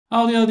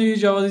Howdy,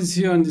 Java is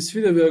here. In this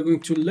video, we are going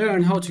to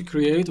learn how to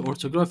create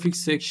orthographic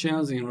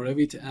sections in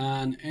Revit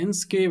and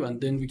Enscape, and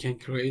then we can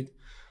create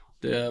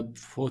the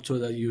photo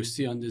that you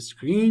see on the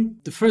screen.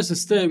 The first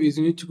step is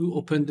you need to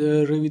open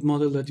the Revit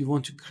model that you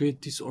want to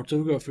create this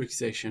orthographic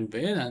section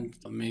with, and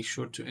make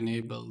sure to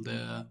enable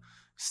the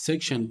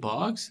section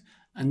box.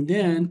 And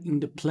then in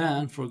the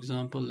plan, for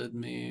example, let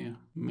me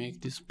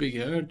make this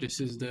bigger. This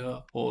is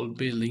the whole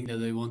building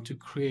that I want to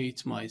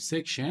create my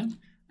section.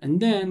 And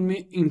then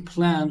in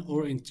plan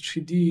or in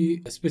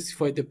 3D,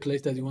 specify the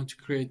place that you want to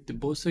create the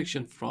both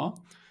section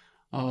from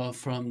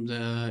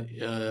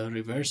the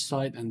reverse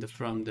side and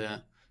from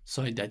the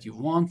side that you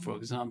want. For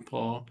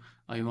example,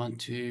 I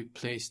want to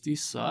place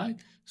this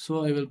side,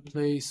 so I will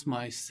place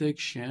my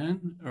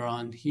section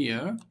around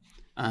here,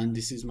 and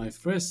this is my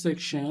first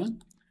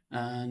section.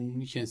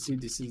 And you can see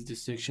this is the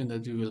section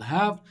that we will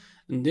have.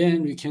 And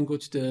then we can go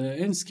to the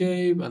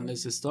Enscape, and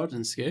let's start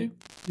Enscape.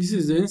 This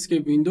is the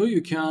Enscape window.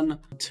 You can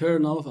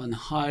turn off and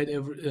hide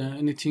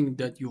anything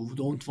that you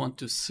don't want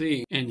to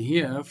see. And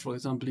here, for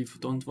example, if you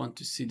don't want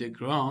to see the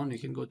ground, you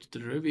can go to the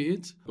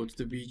Revit, go to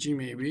the BG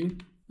maybe,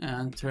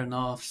 and turn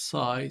off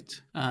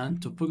site and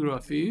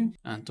topography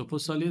and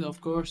toposolid, of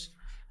course.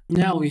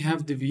 Now we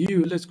have the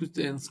view. Let's go to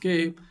the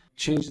Enscape,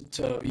 change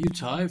the view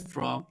type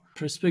from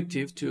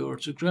perspective to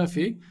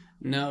orthographic.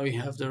 Now we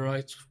have the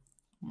right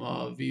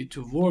view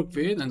to work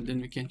with, and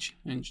then we can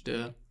change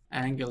the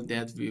angle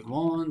that we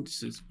want.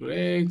 This is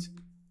great.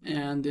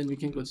 And then we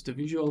can go to the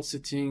visual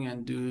setting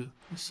and do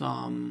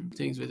some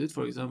things with it.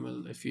 For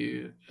example, if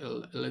you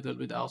a little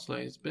bit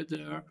outline is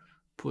better,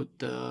 put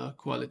the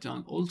quality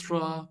on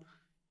ultra,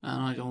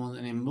 and I don't want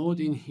any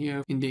mode in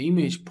here. In the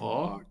image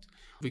part,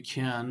 we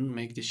can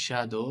make the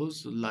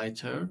shadows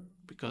lighter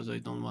because I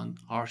don't want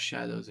harsh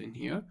shadows in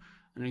here.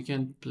 And we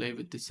can play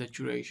with the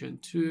saturation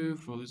too.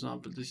 For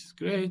example, this is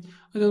great.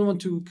 I don't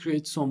want to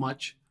create so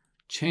much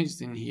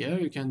changes in here.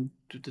 You can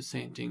do the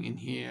same thing in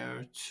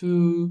here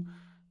too.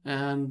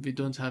 And we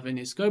don't have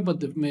any sky,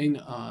 but the main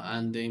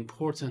and the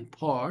important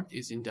part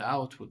is in the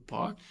output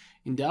part.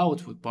 In the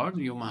output part,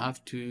 you might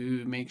have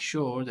to make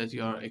sure that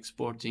you are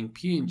exporting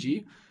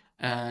PNG,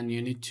 and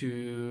you need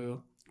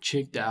to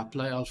check the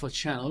apply alpha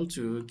channel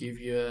to give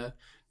you a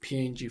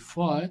PNG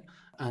file.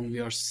 And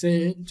we are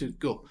set to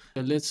go.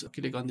 Let's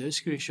click on the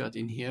screenshot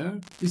in here.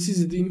 This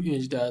is the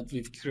image that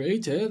we've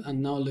created,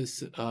 and now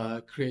let's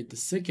create the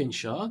second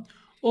shot.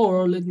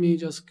 Or let me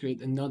just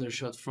create another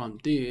shot from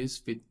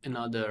this with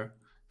another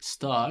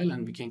style,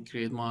 and we can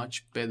create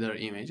much better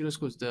image. Let's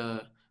go to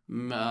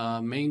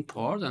the main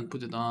part and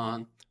put it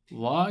on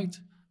white,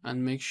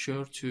 and make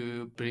sure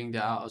to bring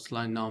the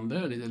outline number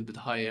a little bit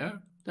higher.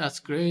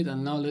 That's great.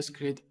 And now let's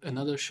create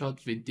another shot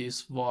with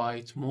this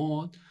white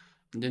mode.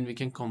 And then we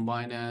can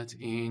combine it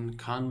in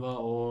Canva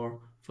or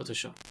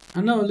Photoshop.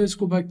 And now let's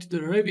go back to the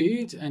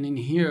Revit, and in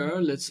here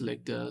let's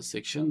select the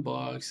section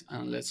box,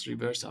 and let's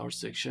reverse our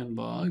section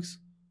box.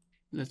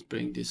 Let's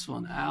bring this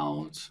one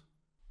out.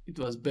 It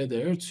was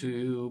better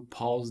to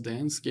pause the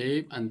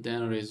Enscape and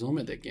then resume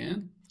it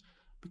again,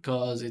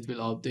 because it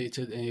will update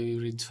it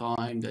every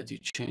time that you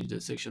change the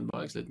section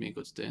box. Let me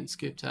go to the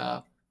Enscape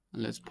tab,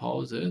 and let's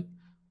pause it,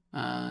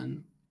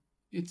 and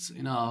it's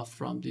enough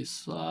from this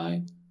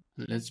side.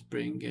 Let's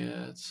bring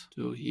it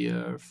to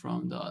here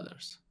from the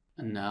others.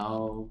 And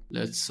now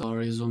let's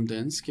resume the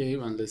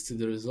Enscape, and let's see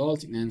the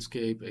result in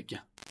Enscape again.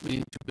 We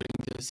need to bring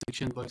the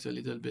section box a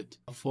little bit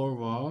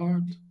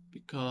forward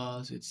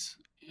because it's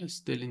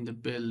still in the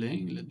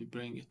building. Let me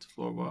bring it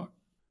forward.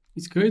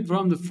 It's great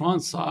from the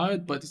front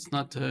side, but it's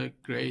not a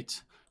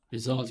great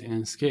result in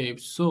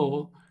Enscape.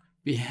 So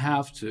we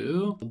have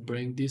to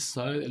bring this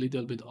side a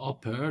little bit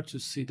upper to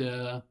see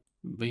the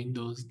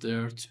windows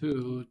there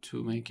too,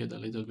 to make it a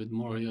little bit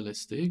more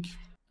realistic.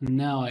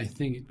 Now I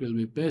think it will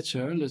be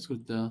better. Let's go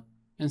to the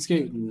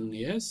Enscape.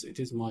 Yes, it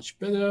is much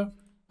better.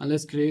 And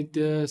let's create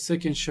the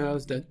second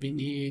shells that we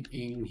need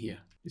in here.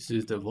 This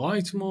is the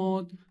white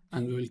mode,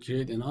 and we will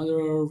create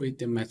another with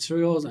the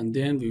materials, and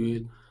then we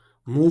will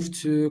move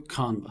to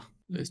Canva.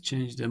 Let's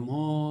change the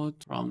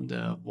mode from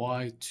the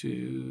white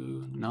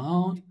to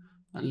none,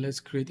 and let's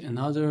create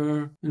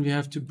another. And we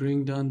have to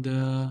bring down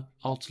the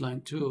outline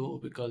too,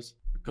 because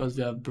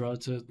we have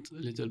brought it a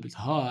little bit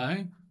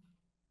high.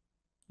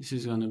 This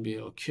is gonna be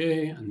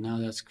okay, and now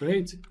that's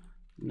great.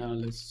 Now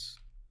let's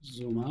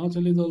zoom out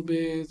a little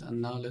bit,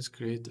 and now let's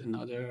create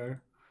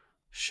another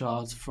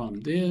shot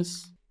from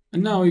this.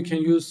 And now you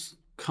can use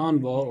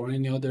Canva or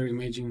any other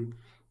imaging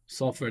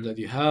software that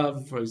you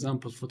have, for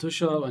example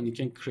Photoshop, and you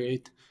can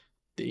create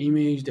the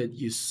image that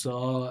you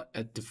saw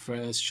at the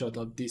first shot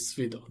of this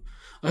video.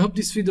 I hope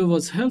this video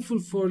was helpful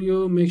for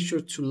you. Make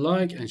sure to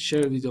like and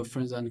share with your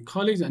friends and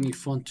colleagues. And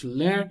if you want to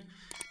learn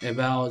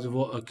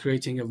about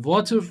creating a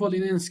waterfall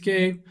in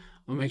Enscape,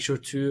 make sure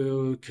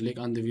to click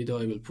on the video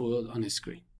I will put on the screen.